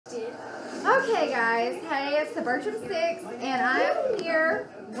Okay guys, hey, it's the Bertram 6 and I'm here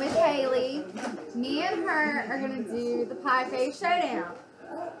with Haley. Me and her are going to do the Pie Face Showdown.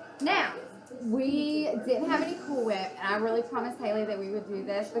 Now, we didn't have any Cool Whip and I really promised Haley that we would do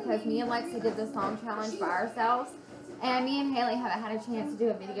this because me and Lexi did the song challenge by ourselves and me and Haley haven't had a chance to do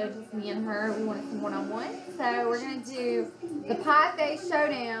a video, just me and her. We wanted some one-on-one. So we're going to do the Pie Face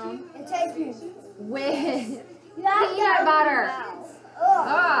Showdown with peanut butter.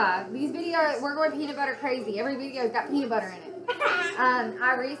 These videos, we're going peanut butter crazy. Every video's got peanut butter in it.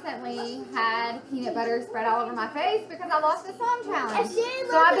 I recently had peanut butter spread all over my face because I lost the song challenge.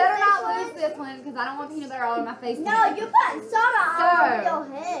 So I better not lose this one because I don't want peanut butter all over my face. No, you're putting soda all over your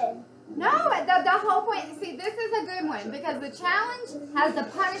head. No, the whole point, see, this is a good one because the challenge has the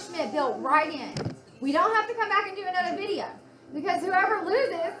punishment built right in. We don't have to come back and do another video because whoever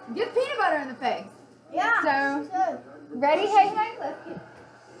loses gets peanut butter in the face. Yeah. So, ready, Haley?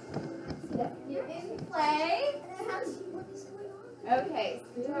 Let's get in play. Okay,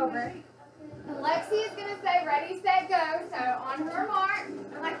 scoot over. And Lexi is going to say ready, set, go. So on her mark.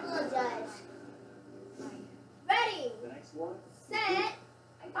 I'm like a little judge. Ready, set,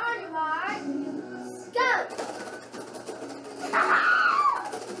 on your mark, go.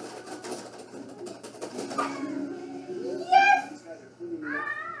 Yes!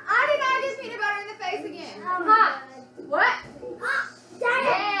 I did not get peanut butter in the face again. Ha! What?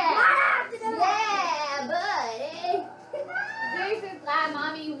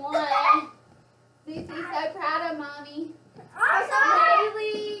 Mommy won. Cece's so proud of Mommy.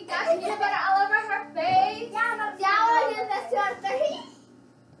 Haley got peanut butter all over her face.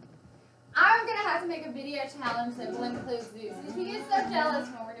 I'm going to have to make a video challenge that will include Zeus. He gets so jealous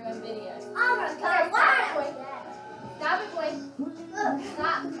when we're doing videos. Oh my God. Stop it, boy.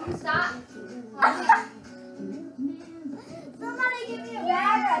 Stop. Somebody give me a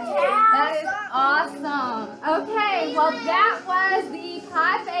bag or a towel. That is awesome. Okay, well that was the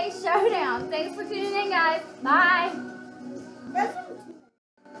Pie Face Showdown. Thanks for tuning in, guys. Bye.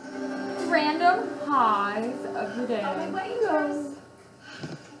 Random pies of the day. I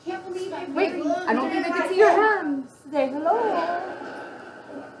can't believe I Wait, I don't think they can see your hands. Say hello.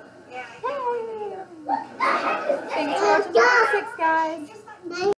 Hey. Thanks for watching Bertram 6, guys.